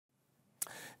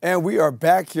And we are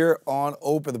back here on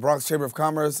Open. The Bronx Chamber of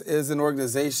Commerce is an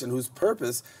organization whose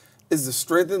purpose is to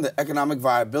strengthen the economic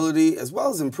viability as well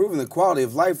as improving the quality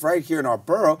of life right here in our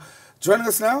borough. Joining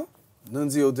us now,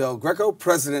 Nunzio del Greco,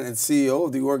 President and CEO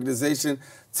of the organization,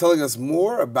 telling us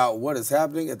more about what is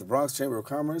happening at the Bronx Chamber of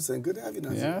Commerce. And good to have you,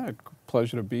 Nunzio. Yeah,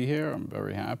 pleasure to be here. I'm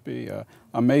very happy.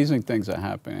 Amazing things are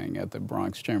happening at the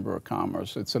Bronx Chamber of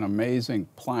Commerce. It's an amazing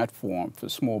platform for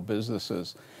small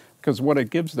businesses because what it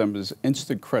gives them is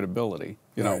instant credibility.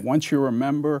 You know, once you're a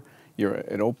member,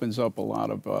 it opens up a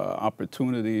lot of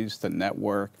opportunities to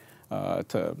network,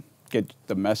 to get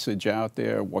the message out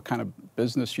there, what kind of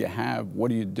business you have, what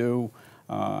do you do.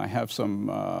 I have some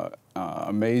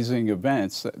amazing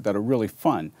events that are really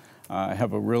fun. I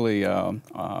have a really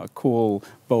cool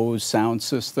Bose sound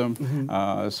system.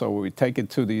 So we take it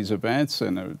to these events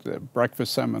and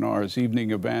breakfast seminars,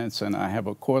 evening events, and I have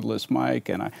a cordless mic,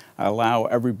 and I allow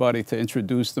everybody to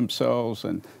introduce themselves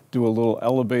and do a little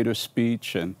elevator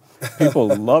speech, and people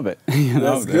love it. You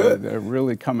know, they're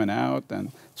really coming out,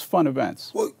 and it's fun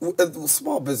events. Well,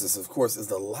 small business, of course, is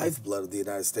the lifeblood of the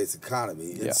United States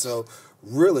economy. And yes. So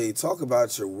really talk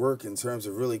about your work in terms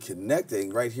of really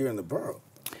connecting right here in the borough.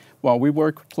 Well, we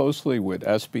work closely with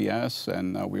SBS,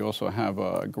 and we also have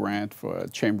a grant for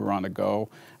Chamber on the Go.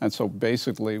 And so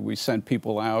basically, we send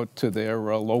people out to their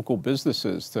local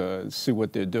businesses to see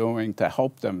what they're doing, to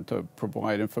help them, to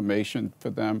provide information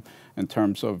for them in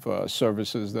terms of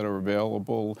services that are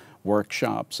available,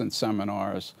 workshops and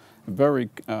seminars. Very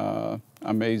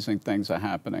amazing things are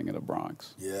happening in the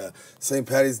Bronx. Yeah, St.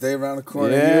 Patty's Day around the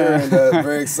corner here, and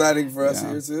very exciting for us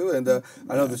here too. And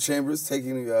I know the Chamber is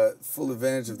taking full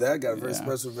advantage of that. Got a very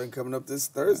special event coming up this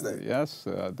Thursday. Yes,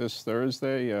 this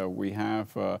Thursday we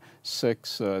have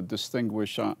 6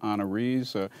 distinguished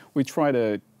honorees. We try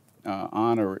to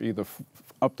honor either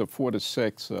up to 4 to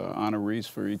 6 honorees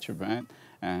for each event.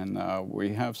 And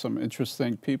we have some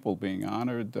interesting people being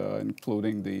honored,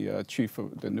 including the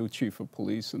new chief of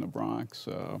police in the Bronx.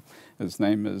 His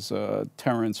name is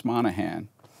Terrence Monahan.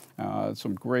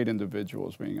 Some great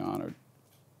individuals being honored.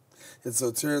 And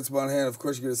so Terrence Monahan, of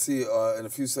course, you're going to see in a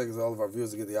few seconds, all of our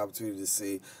viewers will get the opportunity to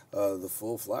see the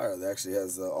full flyer that actually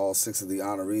has all 6 of the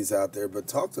honorees out there. But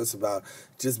talk to us about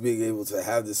just being able to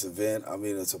have this event. I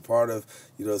mean, it's a part of,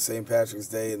 you know, St. Patrick's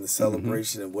Day and the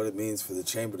celebration and what it means for the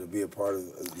Chamber to be a part of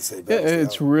the St. Patrick's Day.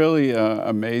 It's really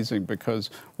amazing because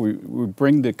we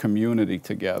bring the community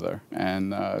together,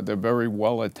 and they're very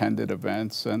well-attended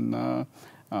events, and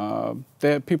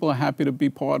people are happy to be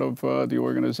part of the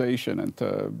organization and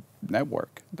to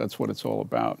network. That's what it's all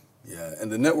about. Yeah,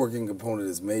 and the networking component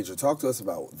is major. Talk to us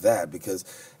about that, because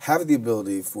having the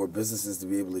ability for businesses to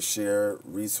be able to share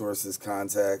resources,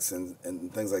 contacts, and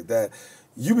things like that,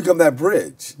 you become that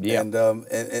bridge. Yeah.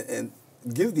 And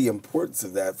give the importance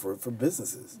of that for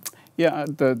businesses. Yeah,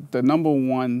 the number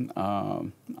one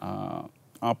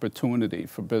opportunity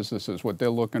for businesses, what they're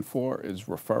looking for is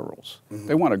referrals.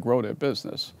 They want to grow their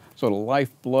business. So the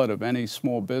lifeblood of any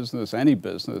small business, any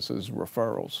business, is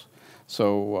referrals.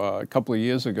 So a couple of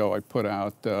years ago, I put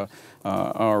out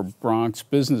our Bronx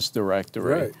Business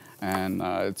Directory, and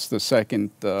it's the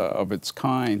second of its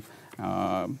kind,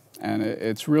 and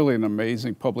it's really an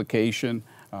amazing publication.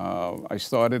 I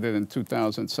started it in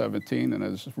 2017, and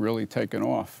it's really taken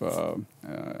off.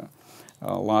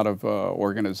 A lot of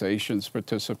organizations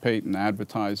participate and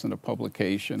advertise in the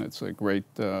publication. It's a great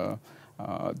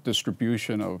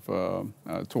distribution of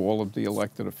to all of the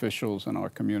elected officials and our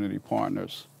community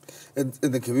partners. And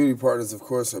the community partners, of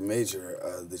course, are major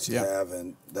that you have,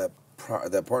 and that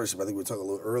partnership. I think we were talking a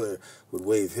little earlier with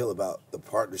Wave Hill about the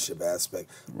partnership aspect,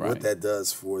 what that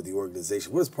does for the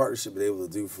organization. What has partnership been able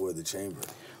to do for the Chamber?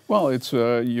 Well, it's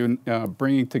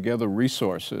bringing together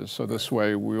resources, so this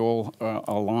way we all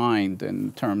aligned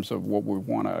in terms of what we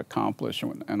want to accomplish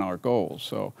and our goals.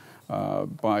 So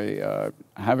by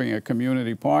having a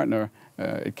community partner,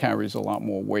 it carries a lot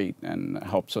more weight and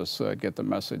helps us get the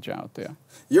message out there.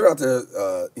 You're out there,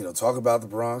 you know, talking about the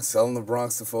Bronx, selling the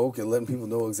Bronx to folk, and letting people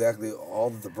know exactly all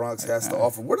that the Bronx has to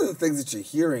offer. What are the things that you're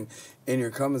hearing in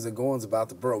your comings and goings about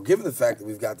the borough, given the fact that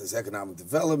we've got this economic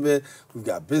development, we've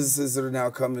got businesses that are now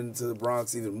coming to the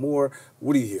Bronx even more?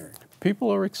 What are you hearing?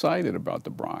 People are excited about the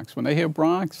Bronx. When they hear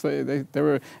Bronx,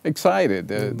 they're excited.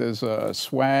 There's a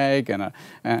swag,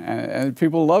 and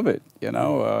people love it. You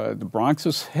know, the Bronx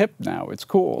is hip now. It's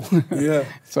cool. Yeah.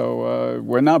 So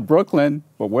we're not Brooklyn,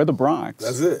 but we're the Bronx.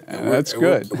 That's it. And that's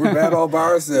good. We're bad all by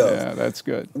ourselves. Yeah, that's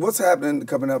good. What's happening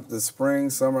coming up this spring,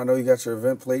 summer? I know you got your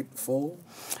event plate full.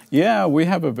 Yeah, we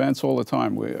have events all the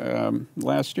time.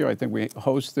 Last year, I think we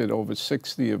hosted over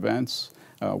 60 events.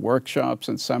 workshops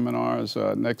and seminars.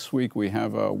 Next week we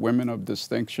have a Women of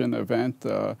Distinction event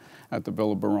at the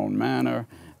Villa Barone Manor.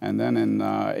 And then in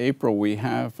April we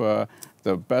have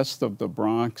the Best of the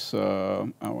Bronx,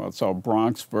 well, it's our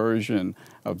Bronx version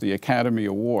of the Academy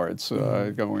Awards,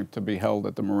 going to be held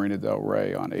at the Marina del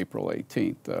Rey on April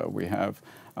 18th. We have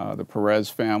the Perez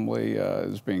family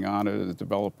is being honored as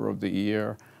Developer of the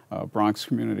Year, Bronx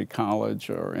Community College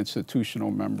or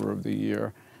Institutional Member of the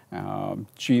Year.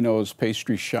 Gino's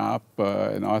Pastry Shop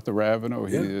in Arthur Avenue,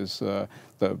 he is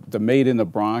the Made in the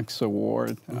Bronx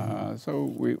Award.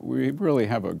 So we really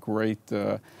have a great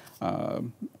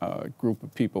group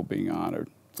of people being honored.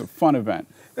 It's a fun event.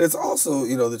 And it's also,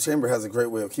 you know, the Chamber has a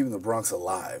great way of keeping the Bronx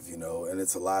alive, you know, and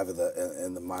it's alive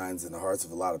in the minds and the hearts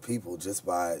of a lot of people just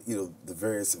by, you know, the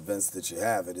various events that you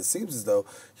have. And it seems as though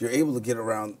you're able to get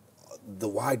around the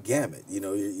wide gamut. You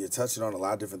know, you're touching on a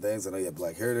lot of different things. I know you have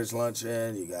Black Heritage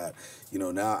Luncheon, you got, you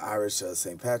know, now Irish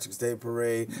St. Patrick's Day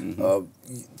Parade.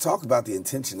 Talk about the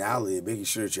intentionality of making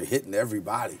sure that you're hitting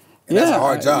everybody. And that's a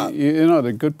hard job. You know,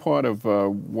 the good part of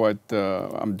what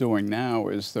I'm doing now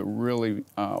is to really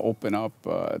open up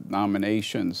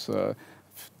nominations to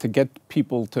get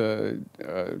people to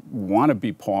want to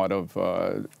be part of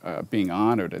being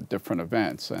honored at different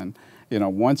events. And, you know,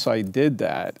 once I did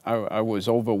that, I was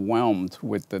overwhelmed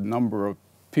with the number of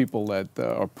people that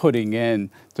are putting in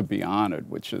to be honored,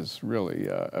 which is really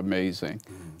amazing.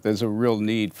 There's a real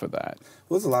need for that.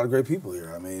 Well, there's a lot of great people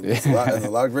here. I mean, there's a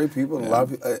lot of great people, and a lot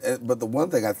of people, but the one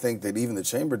thing I think that even the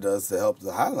Chamber does to help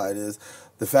to highlight is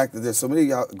the fact that there's so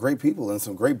many great people and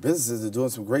some great businesses that are doing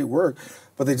some great work,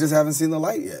 but they just haven't seen the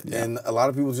light yet. And a lot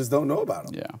of people just don't know about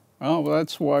them. Yeah. Well,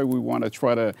 that's why we want to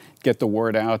try to get the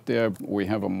word out there. We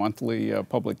have a monthly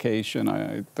publication.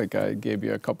 I think I gave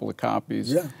you a couple of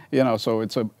copies. Yeah. You know, so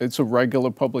it's a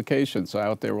regular publication. It's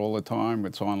out there all the time.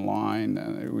 It's online.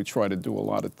 And we try to do a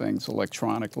lot of things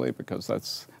electronically because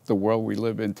that's the world we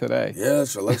live in today.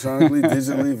 Yes, electronically,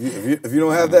 digitally. If you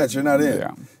don't have that, you're not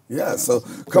in. Yeah, so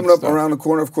coming up around the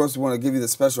corner, of course, we want to give you the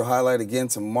special highlight again.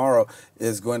 Tomorrow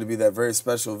is going to be that very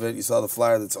special event. You saw the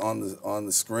flyer that's on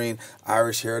the screen,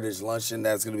 Irish Heritage Luncheon.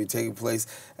 That's going to be taking place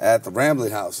at the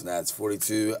Rambling House, and that's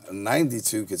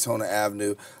 4292 Katona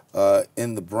Avenue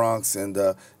in the Bronx. And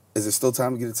is there still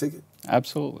time to get a ticket?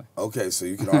 Absolutely. Okay, so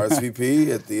you can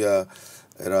RSVP at the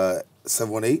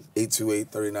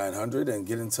 718-828-3900 and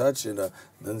get in touch, and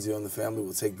Nunzio and the family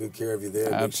will take good care of you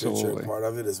there. Absolutely. Make sure you're a part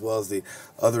of it, as well as the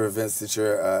other events that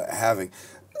you're having.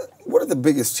 What are the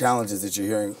biggest challenges that you're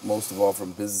hearing most of all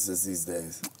from businesses these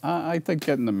days? I think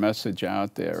getting the message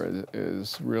out there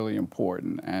is really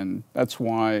important, and that's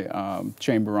why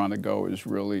Chamber on the Go is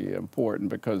really important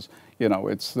because, you know,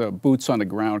 it's the boots on the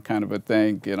ground kind of a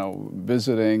thing, you know,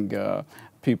 visiting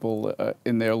people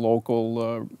in their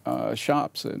local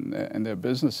shops and their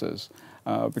businesses.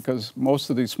 Because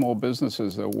most of these small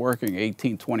businesses are working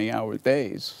 18, 20-hour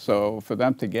days. So for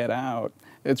them to get out,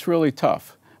 it's really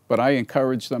tough. But I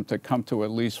encourage them to come to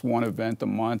at least one event a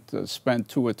month, to spend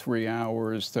 2 or 3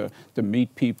 hours to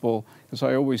meet people. Because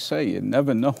I always say, you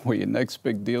never know where your next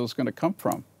big deal is going to come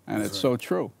from. And it's so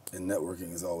true. And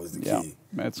networking is always the key.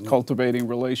 Yeah, it's cultivating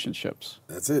relationships.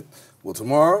 That's it. Well,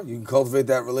 tomorrow you can cultivate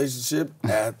that relationship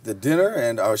at the dinner,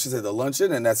 and or I should say the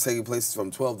luncheon, and that's taking place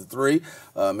from 12 to 3.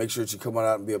 Make sure that you come on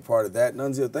out and be a part of that.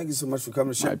 Nunzio, thank you so much for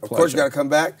coming to share. Of course, you got to come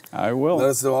back. I will. Let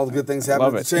us know all the good things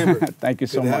happening at the Chamber. Thank you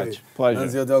so much. Pleasure.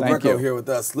 Nunzio Del Greco here with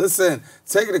us. Listen,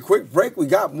 taking a quick break. We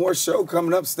got more show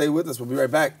coming up. Stay with us. We'll be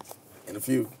right back in a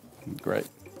few. Great.